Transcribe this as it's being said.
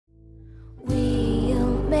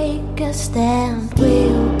a stand,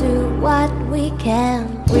 we'll do what we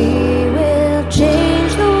can. We will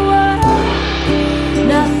change the world.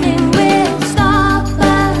 Nothing will stop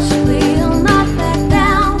us. We'll not back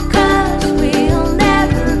down, 'cause we'll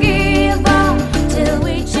never give up till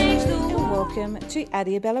we change the world. Welcome to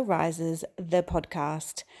Adiabella Rises, the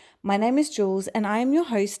podcast. My name is Jules and I am your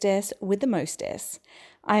hostess with the mostess.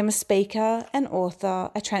 I am a speaker, an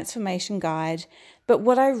author, a transformation guide, but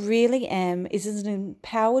what I really am is an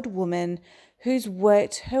empowered woman who's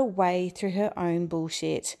worked her way through her own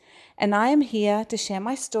bullshit. And I am here to share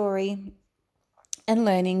my story and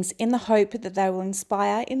learnings in the hope that they will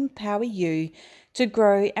inspire and empower you to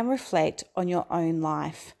grow and reflect on your own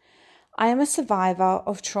life. I am a survivor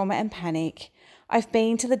of trauma and panic. I've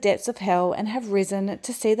been to the depths of hell and have risen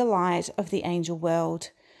to see the light of the angel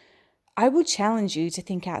world. I will challenge you to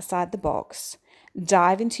think outside the box,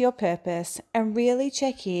 dive into your purpose, and really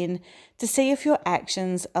check in to see if your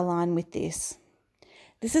actions align with this.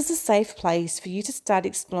 This is a safe place for you to start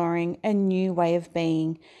exploring a new way of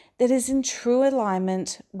being that is in true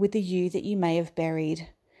alignment with the you that you may have buried.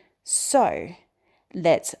 So,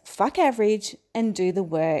 let's fuck average and do the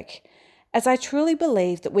work, as I truly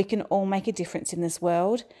believe that we can all make a difference in this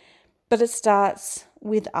world, but it starts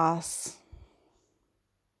with us.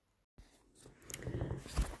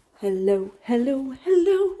 Hello.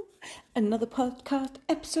 Another podcast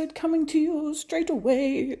episode coming to you straight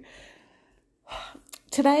away.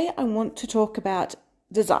 Today I want to talk about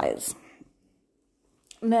desires.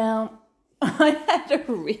 Now, I had a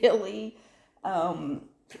really,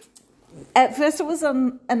 at first it was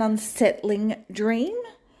an unsettling dream.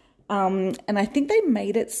 And I think they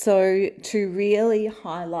made it so to really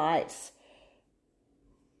highlight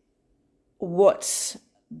what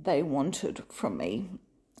they wanted from me.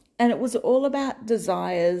 And it was all about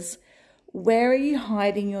desires. Where are you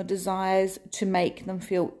hiding your desires to make them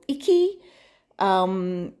feel icky?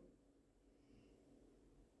 And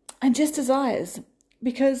just desires.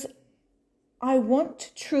 Because I want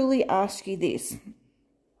to truly ask you this.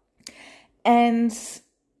 And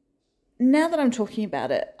now that I'm talking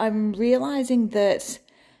about it, I'm realizing that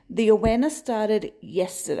the awareness started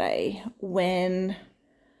yesterday when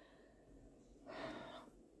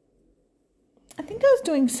I think I was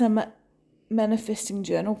doing some manifesting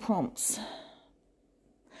journal prompts.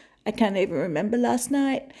 I can't even remember last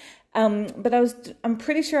night, but I'm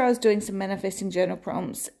pretty sure I was doing some manifesting journal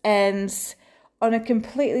prompts, and on a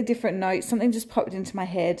completely different note, something just popped into my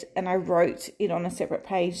head, and I wrote it on a separate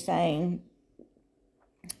page saying,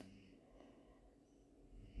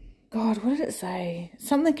 God, what did it say?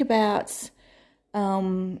 Something about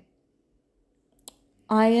I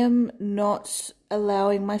am not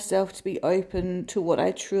allowing myself to be open to what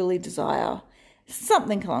I truly desire.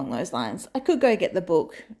 Something along those lines. I could go get the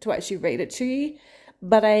book to actually read it to you,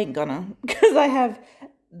 but I ain't gonna, because I have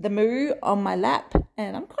the moo on my lap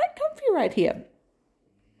and I'm quite comfy right here.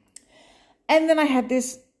 And then I had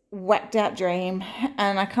this whacked out dream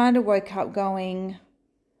and I kind of woke up going,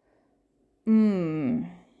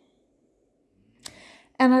 And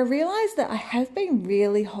I realized that I have been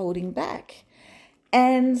really holding back.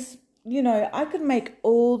 And, you know, I could make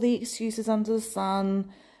all the excuses under the sun.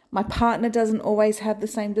 My partner doesn't always have the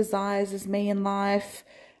same desires as me in life.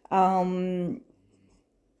 I've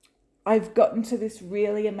gotten to this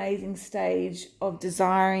really amazing stage of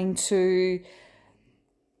desiring to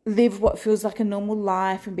live what feels like a normal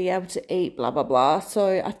life and be able to eat, blah, blah, blah.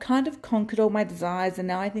 So I've kind of conquered all my desires and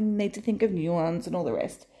now I need to think of new ones and all the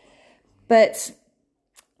rest. But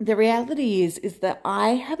the reality is that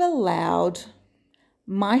I have allowed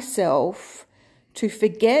myself to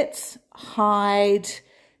forget, hide,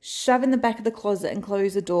 shove in the back of the closet and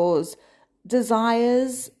close the doors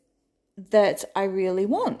desires that I really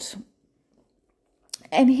want.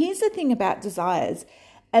 And here's the thing about desires,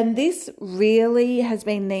 and this really has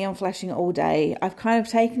been neon flashing all day. I've kind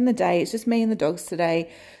of taken the day, it's just me and the dogs today,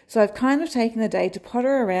 so I've kind of taken the day to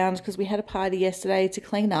potter around because we had a party yesterday to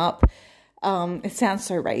clean up. It sounds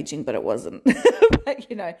so raging, but it wasn't. But,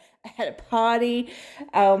 you know, I had a party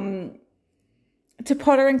to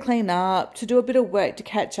potter and clean up, to do a bit of work to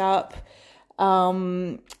catch up,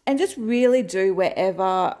 and just really do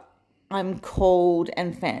wherever I'm called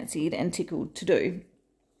and fancied and tickled to do.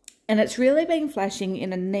 And it's really been flashing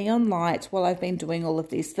in a neon light while I've been doing all of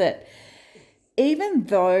this, that even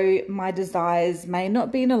though my desires may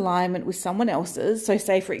not be in alignment with someone else's, so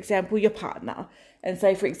say, for example, your partner, and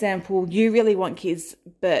say, for example, you really want kids,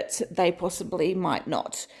 but they possibly might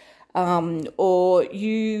not. Or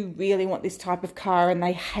you really want this type of car and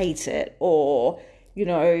they hate it. Or, you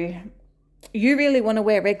know, you really want to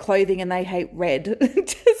wear red clothing and they hate red.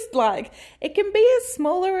 Just like, it can be as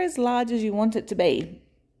small or as large as you want it to be.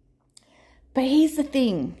 But here's the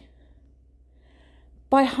thing.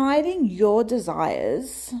 By hiding your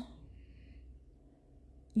desires,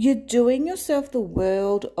 you're doing yourself the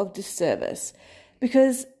world of disservice.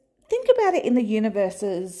 Because think about it in the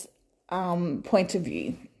universe's point of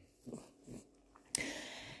view.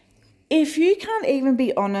 If you can't even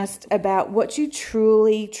be honest about what you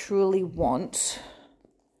truly, truly want,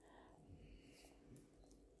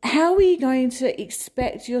 how are you going to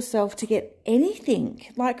expect yourself to get anything?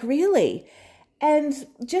 Like, really? And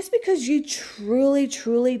just because you truly,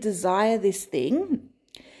 truly desire this thing,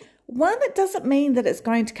 one, it doesn't mean that it's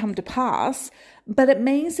going to come to pass, but it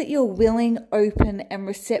means that you're willing, open, and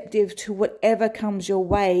receptive to whatever comes your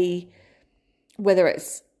way, whether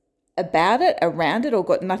it's about it, around it, or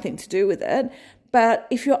got nothing to do with it. But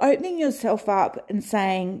if you're opening yourself up and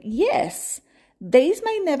saying, yes, these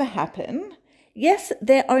may never happen. Yes,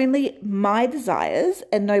 they're only my desires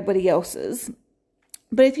and nobody else's.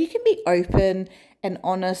 But if you can be open and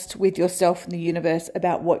honest with yourself and the universe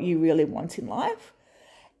about what you really want in life,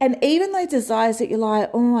 and even those desires that you're like,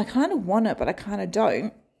 oh, I kind of want it, but I kind of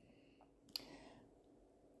don't,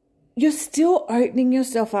 you're still opening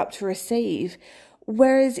yourself up to receive.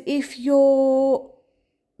 Whereas if you're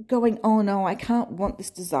going, oh no, I can't want this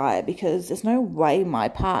desire because there's no way my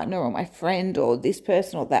partner or my friend or this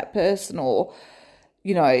person or that person or,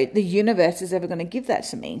 the universe is ever going to give that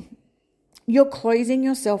to me. You're closing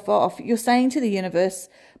yourself off. You're saying to the universe,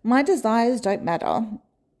 my desires don't matter.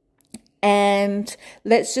 And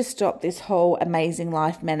let's just stop this whole amazing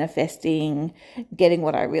life manifesting, getting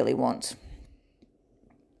what I really want.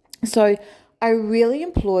 So I really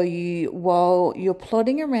implore you, while you're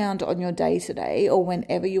plodding around on your day to day or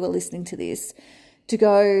whenever you are listening to this, to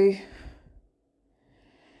go,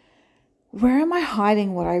 where am I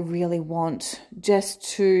hiding what I really want just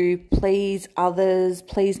to please others,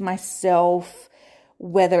 please myself,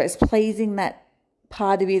 whether it's pleasing that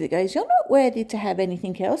part of you that goes, you're not worthy to have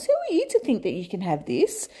anything else. Who are you to think that you can have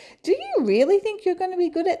this? Do you really think you're going to be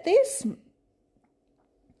good at this?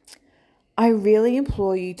 I really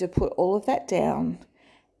implore you to put all of that down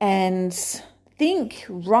and think,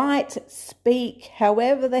 write, speak,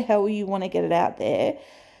 however the hell you want to get it out there,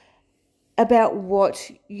 about what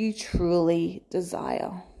you truly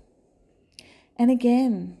desire. And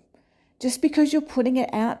again, just because you're putting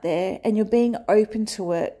it out there and you're being open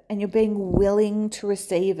to it and you're being willing to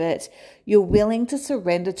receive it, you're willing to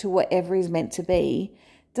surrender to whatever is meant to be,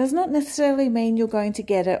 does not necessarily mean you're going to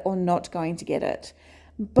get it or not going to get it.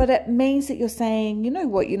 But it means that you're saying, you know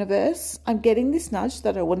what, universe, I'm getting this nudge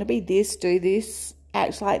that I want to be this, do this,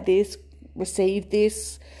 act like this, receive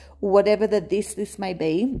this, whatever this may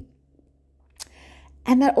be.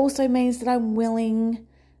 And that also means that I'm willing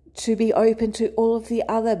to be open to all of the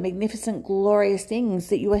other magnificent, glorious things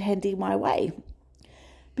that you are handing my way.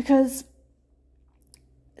 Because,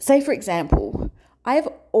 say for example, I've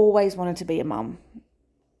always wanted to be a mum.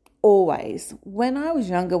 Always. When I was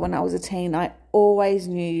younger, when I was a teen, I always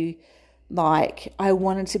knew, like, I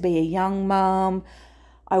wanted to be a young mum.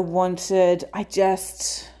 I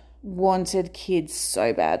just wanted kids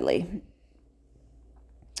so badly.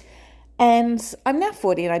 And I'm now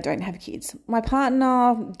 40 and I don't have kids. My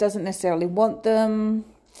partner doesn't necessarily want them,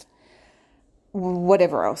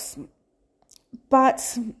 whatever else.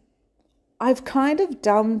 But I've kind of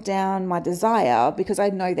dumbed down my desire because I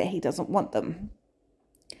know that he doesn't want them.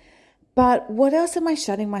 But what else am I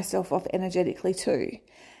shutting myself off energetically to?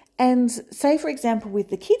 And say, for example, with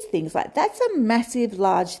the kids things, like that's a massive,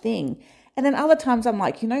 large thing. And then other times I'm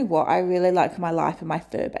like, you know what? I really like my life and my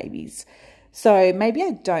fur babies. So maybe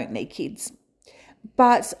I don't need kids.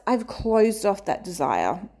 But I've closed off that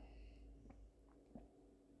desire.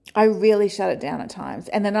 I really shut it down at times.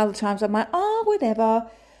 And then other times I'm like, oh,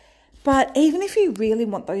 whatever. But even if you really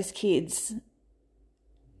want those kids,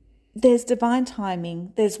 there's divine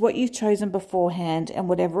timing, there's what you've chosen beforehand and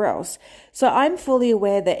whatever else. So I'm fully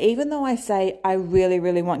aware that even though I say I really,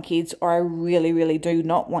 really want kids or I really, really do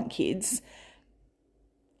not want kids,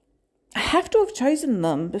 I have to have chosen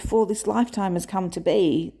them before this lifetime has come to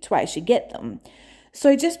be to actually get them.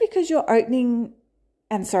 So just because you're opening,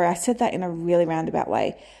 and sorry, I said that in a really roundabout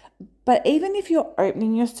way, but even if you're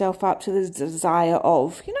opening yourself up to the desire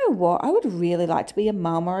of, you know what, I would really like to be a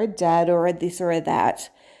mum or a dad or a this or a that,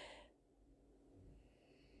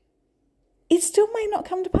 it still may not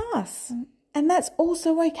come to pass. And that's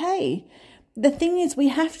also okay. The thing is, we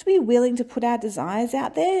have to be willing to put our desires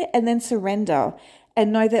out there and then surrender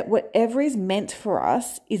and know that whatever is meant for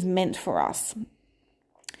us is meant for us.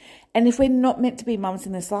 And if we're not meant to be mums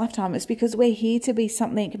in this lifetime, it's because we're here to be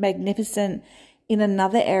something magnificent in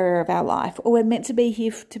another area of our life, or we're meant to be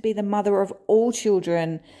here to be the mother of all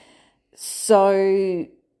children. So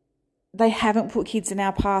they haven't put kids in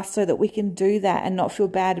our past so that we can do that and not feel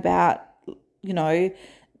bad about,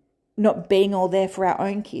 not being all there for our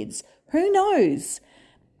own kids. Who knows?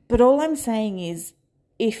 But all I'm saying is,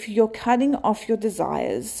 if you're cutting off your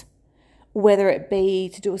desires, whether it be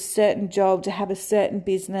to do a certain job, to have a certain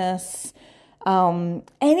business,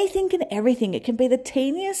 anything and everything, it can be the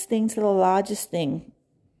teeniest thing to the largest thing.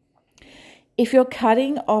 If you're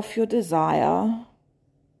cutting off your desire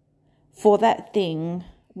for that thing,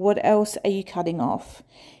 what else are you cutting off?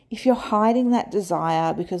 If you're hiding that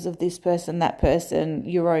desire because of this person, that person,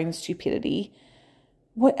 your own stupidity,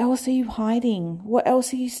 what else are you hiding? What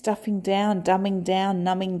else are you stuffing down, dumbing down,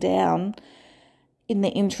 numbing down in the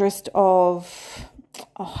interest of,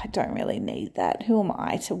 I don't really need that. Who am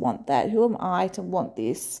I to want that? Who am I to want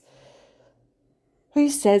this? Who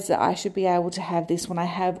says that I should be able to have this when I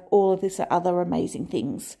have all of this other amazing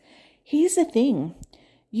things? Here's the thing.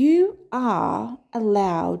 You are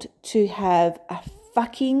allowed to have a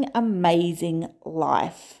fucking amazing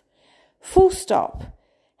life. Full stop.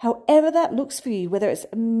 However that looks for you, whether it's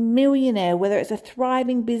a millionaire, whether it's a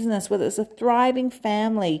thriving business, whether it's a thriving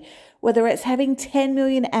family, whether it's having 10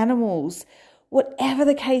 million animals, whatever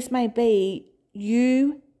the case may be,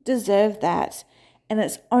 you deserve that. And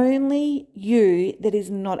it's only you that is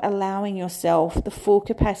not allowing yourself the full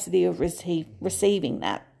capacity of receiving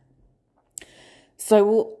that.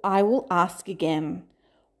 So I will ask again,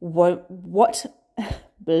 what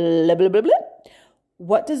blah, blah, blah, blah.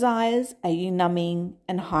 What desires are you numbing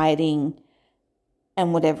and hiding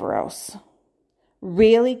and whatever else?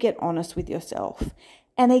 Really get honest with yourself.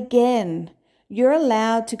 And again, you're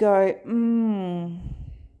allowed to go,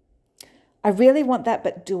 I really want that,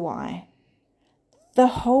 but do I? The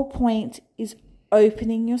whole point is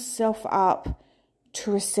opening yourself up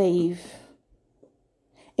to receive.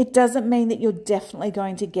 It doesn't mean that you're definitely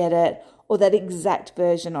going to get it or that exact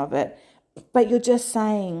version of it, but you're just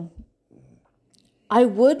saying, I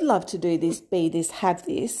would love to do this, be this, have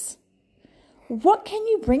this. What can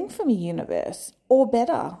you bring for me, universe? Or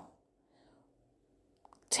better,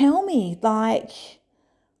 tell me,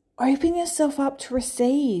 open yourself up to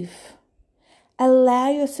receive.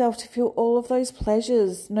 Allow yourself to feel all of those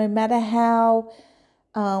pleasures, no matter how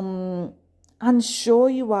unsure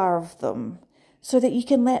you are of them, so that you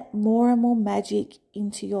can let more and more magic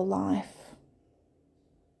into your life.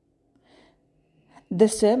 The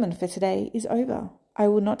sermon for today is over. I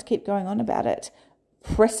will not keep going on about it.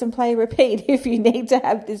 Press and play repeat if you need to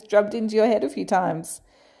have this drummed into your head a few times.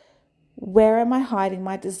 Where am I hiding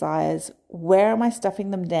my desires? Where am I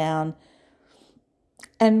stuffing them down?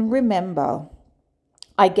 And remember,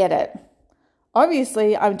 I get it.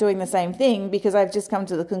 Obviously, I'm doing the same thing because I've just come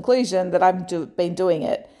to the conclusion that I've been doing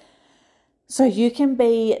it. So you can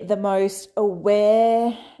be the most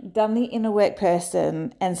aware, done the inner work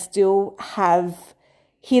person and still have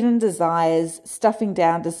hidden desires, stuffing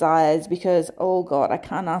down desires because, oh God, I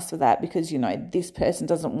can't ask for that because, this person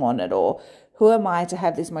doesn't want it, or who am I to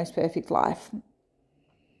have this most perfect life?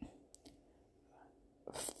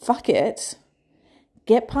 Fuck it.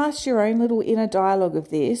 Get past your own little inner dialogue of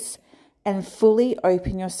this and fully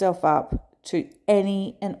open yourself up to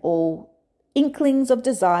any and all inklings of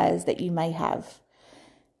desires that you may have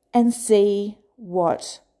and see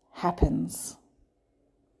what happens.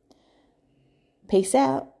 Peace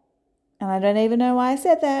out. And I don't even know why I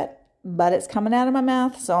said that, but it's coming out of my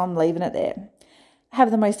mouth, so I'm leaving it there.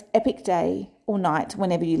 Have the most epic day or night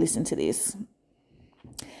whenever you listen to this.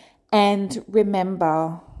 And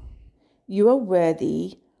remember, you are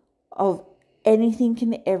worthy of anything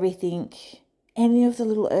and everything, any of the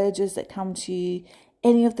little urges that come to you,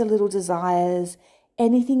 any of the little desires,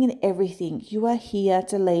 anything and everything. You are here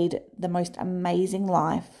to lead the most amazing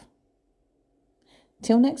life.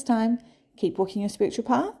 Till next time, keep walking your spiritual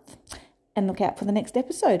path and look out for the next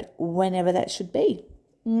episode, whenever that should be.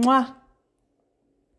 Mwah!